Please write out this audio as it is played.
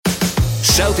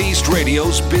Southeast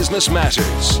Radio's Business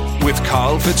Matters with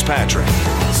Carl Fitzpatrick.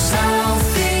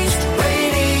 Southeast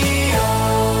Radio.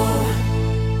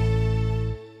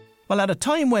 Well, at a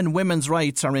time when women's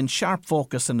rights are in sharp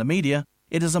focus in the media,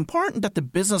 it is important that the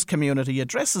business community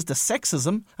addresses the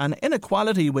sexism and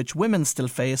inequality which women still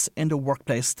face in the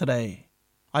workplace today.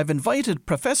 I've invited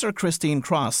Professor Christine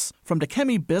Cross from the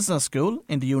Chemie Business School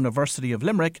in the University of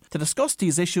Limerick to discuss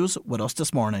these issues with us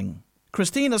this morning.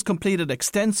 Christine has completed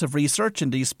extensive research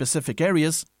in these specific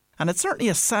areas, and it's certainly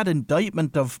a sad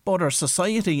indictment of both our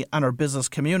society and our business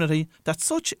community that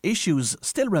such issues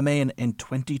still remain in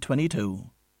 2022.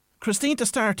 Christine, to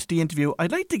start the interview,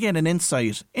 I'd like to get an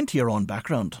insight into your own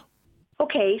background.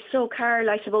 Okay, so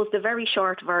Carl, I suppose the very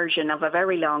short version of a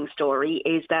very long story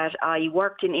is that I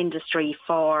worked in industry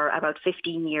for about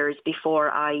 15 years before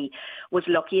I was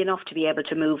lucky enough to be able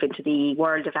to move into the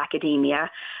world of academia.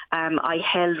 I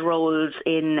held roles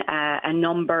in a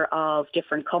number of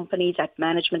different companies at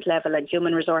management level and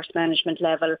human resource management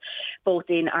level, both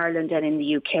in Ireland and in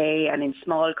the UK, and in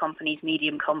small companies,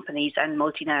 medium companies and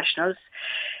multinationals.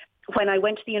 When I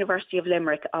went to the University of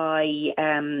Limerick, I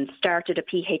started a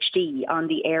PhD on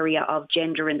the area of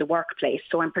gender in the workplace.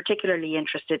 So I'm particularly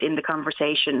interested in the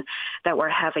conversation that we're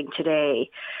having today.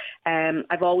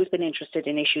 I've always been interested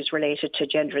in issues related to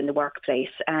gender in the workplace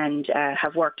and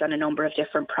have worked on a number of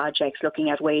different projects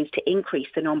looking at ways to increase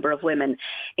the number of women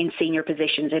in senior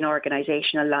positions in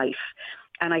organisational life.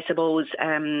 And I suppose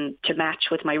to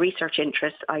match with my research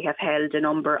interests, I have held a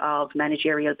number of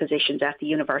managerial positions at the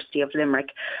University of Limerick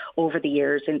over the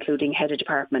years, including head of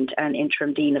department and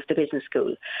interim dean of the business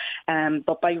school.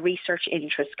 But my research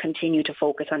interests continue to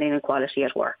focus on inequality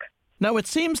at work. Now, it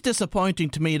seems disappointing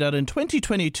to me that in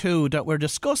 2022 that we're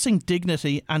discussing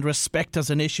dignity and respect as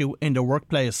an issue in the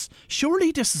workplace.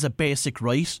 Surely this is a basic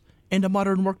right in the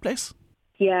modern workplace?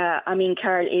 Yeah, I mean,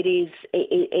 Carl,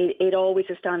 it always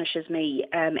astonishes me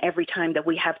every time that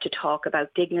we have to talk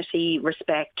about dignity,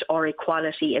 respect or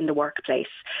equality in the workplace.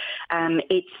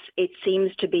 It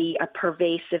seems to be a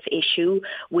pervasive issue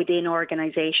within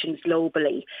organisations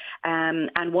globally.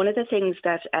 And one of the things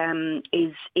that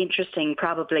is interesting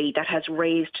probably that has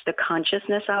raised the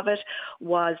consciousness of it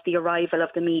was the arrival of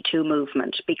the Me Too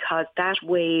movement, because that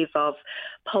wave of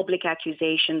public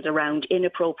accusations around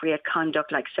inappropriate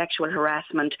conduct like sexual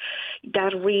harassment,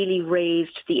 that really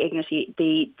raised the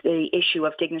issue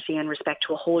of dignity and respect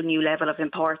to a whole new level of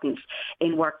importance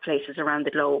in workplaces around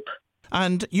the globe.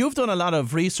 And you've done a lot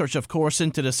of research, of course,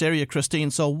 into this area,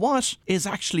 Christine. So what is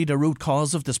actually the root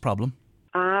cause of this problem?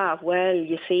 Well,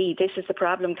 you see, this is the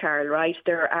problem, Carl, right?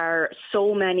 There are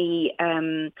so many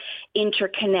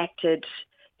interconnected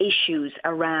issues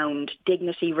around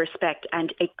dignity, respect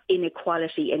and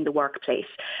inequality in the workplace.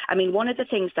 I mean, one of the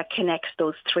things that connects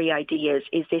those three ideas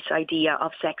is this idea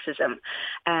of sexism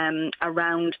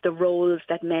around the roles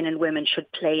that men and women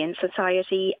should play in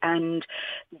society and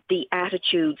the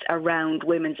attitudes around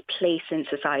women's place in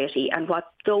society. And what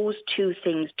those two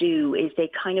things do is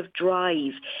they kind of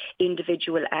drive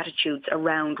individual attitudes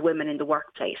around women in the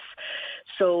workplace.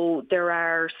 So there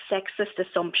are sexist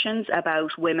assumptions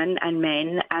about women and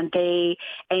men, and they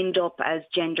end up as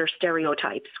gender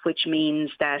stereotypes, which means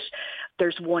that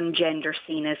there's one gender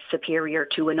seen as superior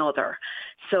to another.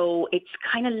 So it's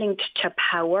kind of linked to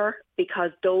power,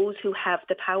 because those who have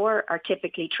the power are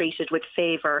typically treated with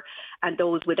favour and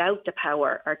those without the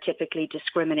power are typically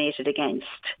discriminated against.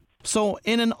 So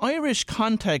in an Irish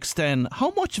context then,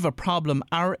 how much of a problem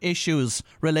are issues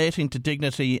relating to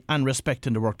dignity and respect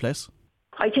in the workplace?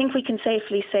 I think we can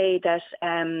safely say that,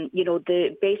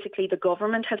 basically the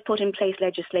government has put in place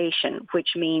legislation, which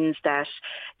means that,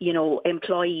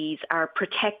 employees are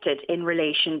protected in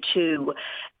relation to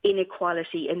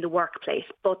inequality in the workplace.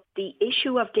 But the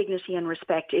issue of dignity and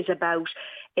respect is about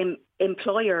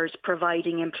employers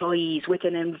providing employees with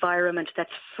an environment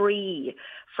that's free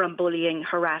from bullying,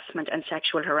 harassment and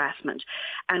sexual harassment.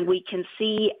 And we can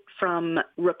see from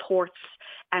reports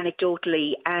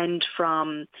anecdotally and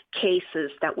from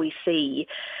cases that we see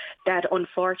that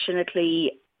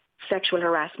unfortunately sexual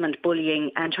harassment,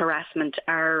 bullying and harassment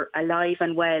are alive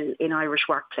and well in Irish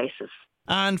workplaces.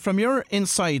 And from your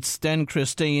insights then,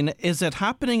 Christine, is it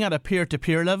happening at a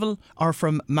peer-to-peer level or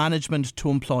from management to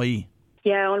employee?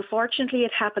 Yeah, unfortunately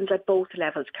it happens at both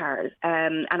levels, Carl.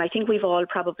 And I think we've all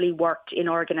probably worked in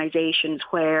organisations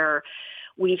where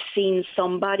we've seen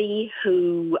somebody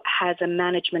who has a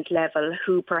management level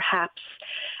who perhaps,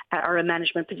 or a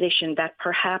management position that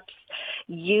perhaps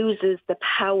uses the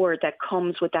power that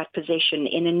comes with that position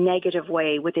in a negative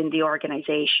way within the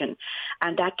organisation.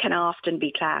 And that can often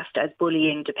be classed as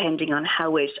bullying depending on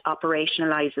how it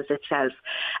operationalises itself.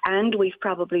 And we've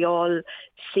probably all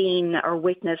seen or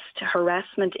witnessed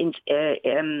harassment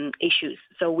issues.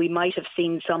 So we might have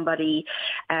seen somebody,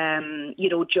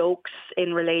 jokes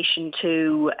in relation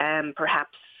to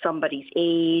perhaps somebody's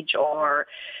age or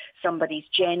somebody's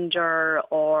gender,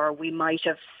 or we might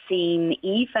have seen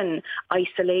even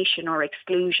isolation or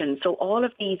exclusion. So all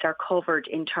of these are covered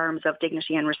in terms of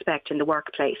dignity and respect in the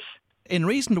workplace. In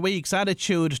recent weeks,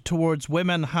 attitude towards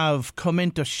women have come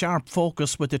into sharp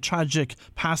focus with the tragic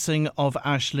passing of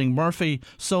Aisling Murphy.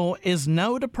 So is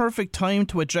now the perfect time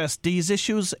to address these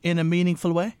issues in a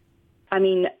meaningful way? I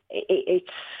mean, it's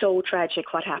so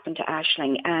tragic what happened to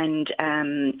Aisling, and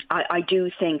I do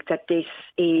think that this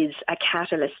is a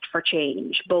catalyst for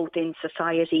change, both in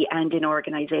society and in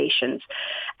organisations.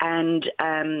 And,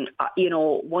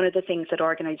 one of the things that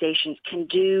organisations can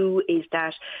do is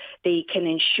that they can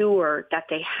ensure that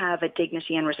they have a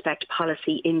dignity and respect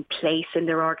policy in place in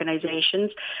their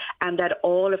organisations and that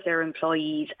all of their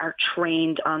employees are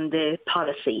trained on the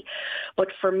policy. But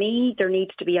for me, there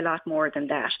needs to be a lot more than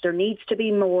that. There needs to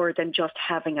be more than just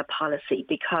having a policy,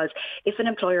 because if an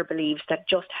employer believes that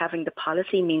just having the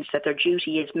policy means that their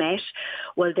duty is met,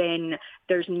 well then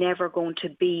there's never going to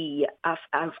be a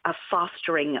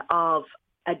fostering of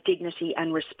a dignity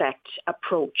and respect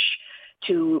approach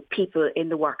to people in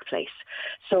the workplace.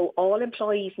 So all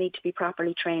employees need to be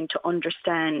properly trained to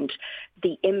understand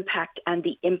the impact and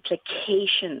the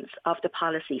implications of the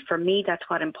policy. For me, that's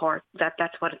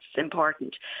what's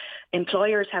important.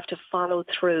 Employers have to follow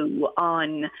through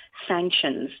on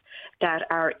sanctions that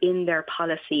are in their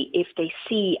policy if they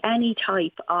see any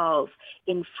type of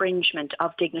infringement of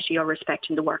dignity or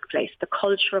respect in the workplace. The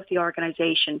culture of the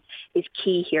organisation is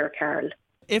key here, Carol.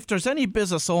 If there's any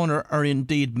business owner or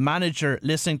indeed manager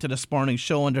listening to this morning's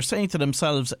show and they're saying to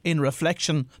themselves in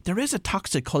reflection, there is a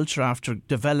toxic culture after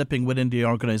developing within the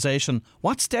organisation,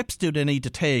 what steps do they need to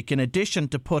take in addition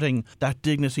to putting that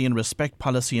dignity and respect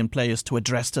policy in place to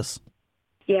address this?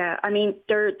 Yeah, I mean,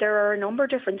 there are a number of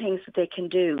different things that they can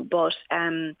do, but,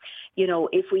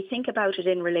 if we think about it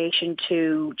in relation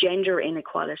to gender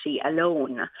inequality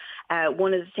alone,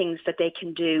 one of the things that they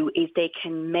can do is they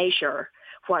can measure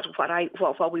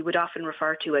what we would often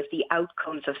refer to as the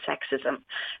outcomes of sexism.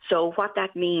 So what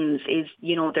that means is,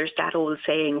 there's that old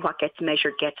saying, what gets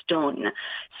measured gets done.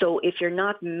 So if you're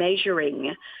not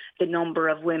measuring the number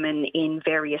of women in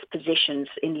various positions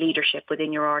in leadership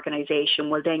within your organisation,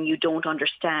 well then you don't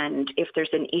understand if there's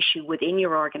an issue within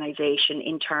your organisation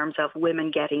in terms of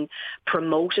women getting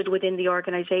promoted within the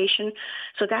organisation.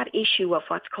 So that issue of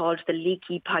what's called the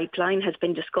leaky pipeline has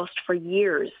been discussed for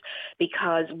years,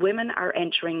 because women are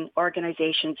entering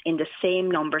organisations in the same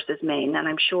numbers as men, and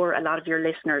I'm sure a lot of your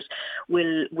listeners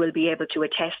will be able to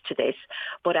attest to this.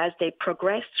 But as they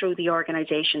progress through the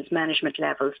organisation's management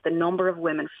levels, the number of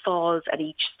women falls at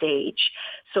each stage,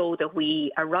 so that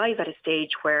we arrive at a stage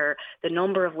where the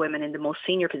number of women in the most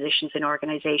senior positions in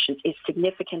organisations is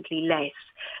significantly less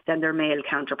than their male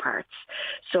counterparts.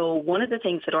 So one of the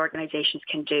things that organisations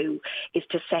can do is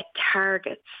to set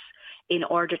targets in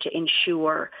order to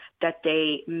ensure that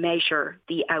they measure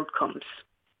the outcomes.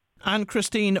 And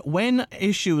Christine, when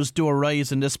issues do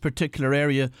arise in this particular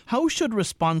area, how should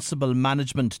responsible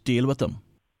management deal with them?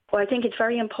 Well, I think it's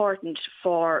very important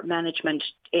for management,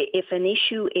 if an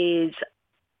issue is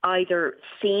either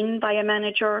seen by a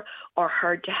manager or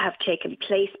heard to have taken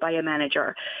place by a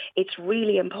manager, it's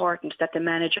really important that the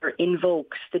manager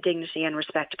invokes the dignity and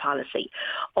respect policy.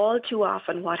 All too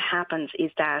often what happens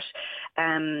is that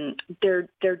there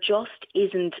just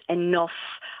isn't enough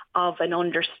of an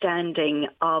understanding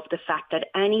of the fact that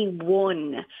any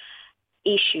one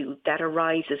issue that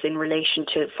arises in relation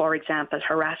to, for example,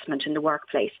 harassment in the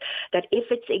workplace, that if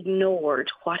it's ignored,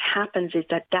 what happens is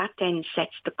that then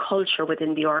sets the culture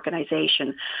within the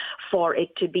organisation for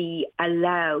it to be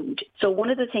allowed. So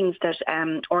one of the things that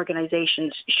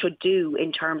organisations should do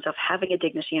in terms of having a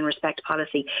dignity and respect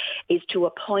policy is to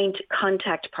appoint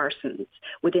contact persons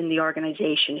within the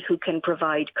organisation who can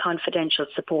provide confidential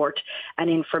support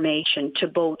and information to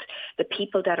both the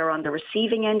people that are on the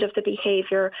receiving end of the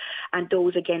behaviour and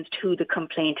those against who the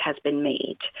complaint has been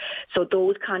made. So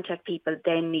those contact people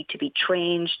then need to be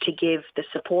trained to give the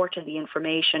support and the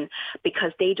information,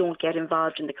 because they don't get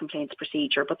involved in the complaints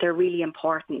procedure, but they're really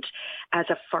important as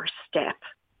a first step.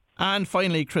 And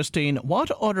finally, Christine,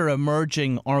 what other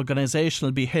emerging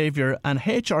organisational behaviour and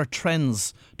HR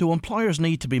trends do employers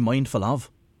need to be mindful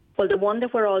of? Well, the one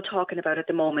that we're all talking about at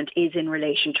the moment is in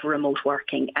relation to remote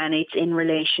working, and it's in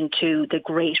relation to the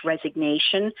Great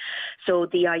Resignation. So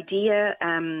the idea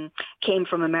came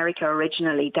from America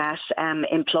originally that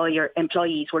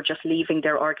employees were just leaving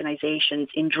their organizations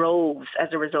in droves as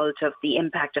a result of the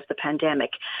impact of the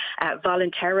pandemic,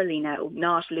 voluntarily now,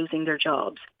 not losing their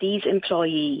jobs. These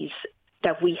employees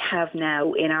that we have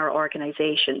now in our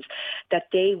organizations, that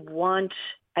they want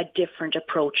a different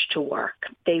approach to work.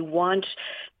 They want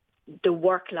the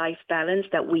work-life balance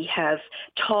that we have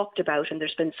talked about and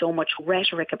there's been so much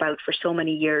rhetoric about for so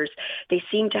many years. They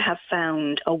seem to have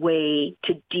found a way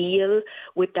to deal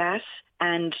with that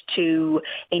and to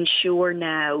ensure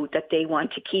now that they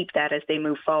want to keep that as they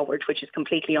move forward, which is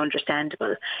completely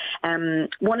understandable.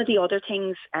 One of the other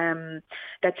things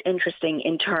that's interesting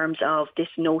in terms of this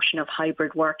notion of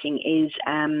hybrid working is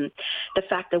the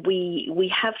fact that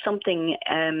we have something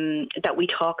that we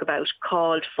talk about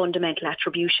called fundamental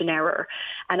attribution error.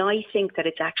 And I think that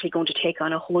it's actually going to take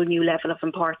on a whole new level of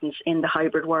importance in the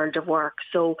hybrid world of work.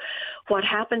 So what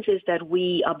happens is that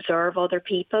we observe other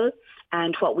people,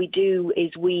 and what we do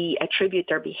is we attribute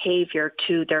their behaviour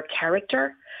to their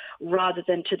character rather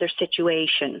than to their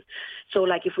situation. So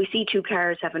like if we see two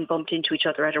cars having bumped into each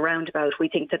other at a roundabout, we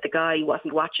think that the guy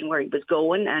wasn't watching where he was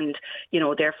going and,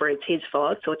 therefore it's his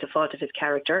fault, so it's a fault of his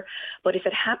character. But if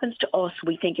it happens to us,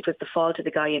 we think it was the fault of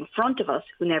the guy in front of us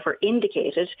who never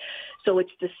indicated. So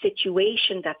it's the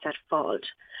situation that's at fault.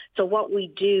 So what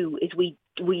we do is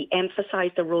we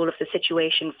emphasize the role of the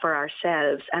situation for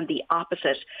ourselves and the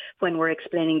opposite when we're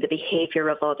explaining the behaviour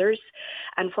of others.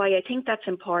 And why I think that's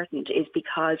important is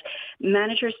because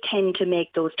managers tend to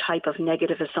make those type of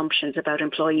negative assumptions about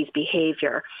employees'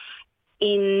 behaviour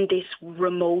in this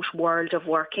remote world of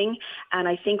working. And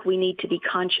I think we need to be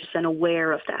conscious and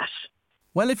aware of that.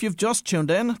 Well, if you've just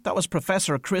tuned in, that was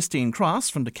Professor Christine Cross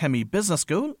from the Chemie Business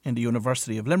School in the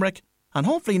University of Limerick. And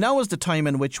hopefully now is the time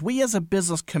in which we as a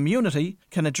business community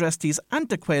can address these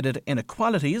antiquated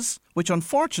inequalities, which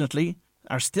unfortunately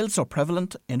are still so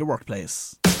prevalent in the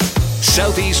workplace.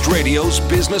 Southeast Radio's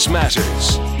Business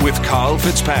Matters with Carl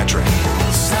Fitzpatrick.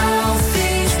 Southeast.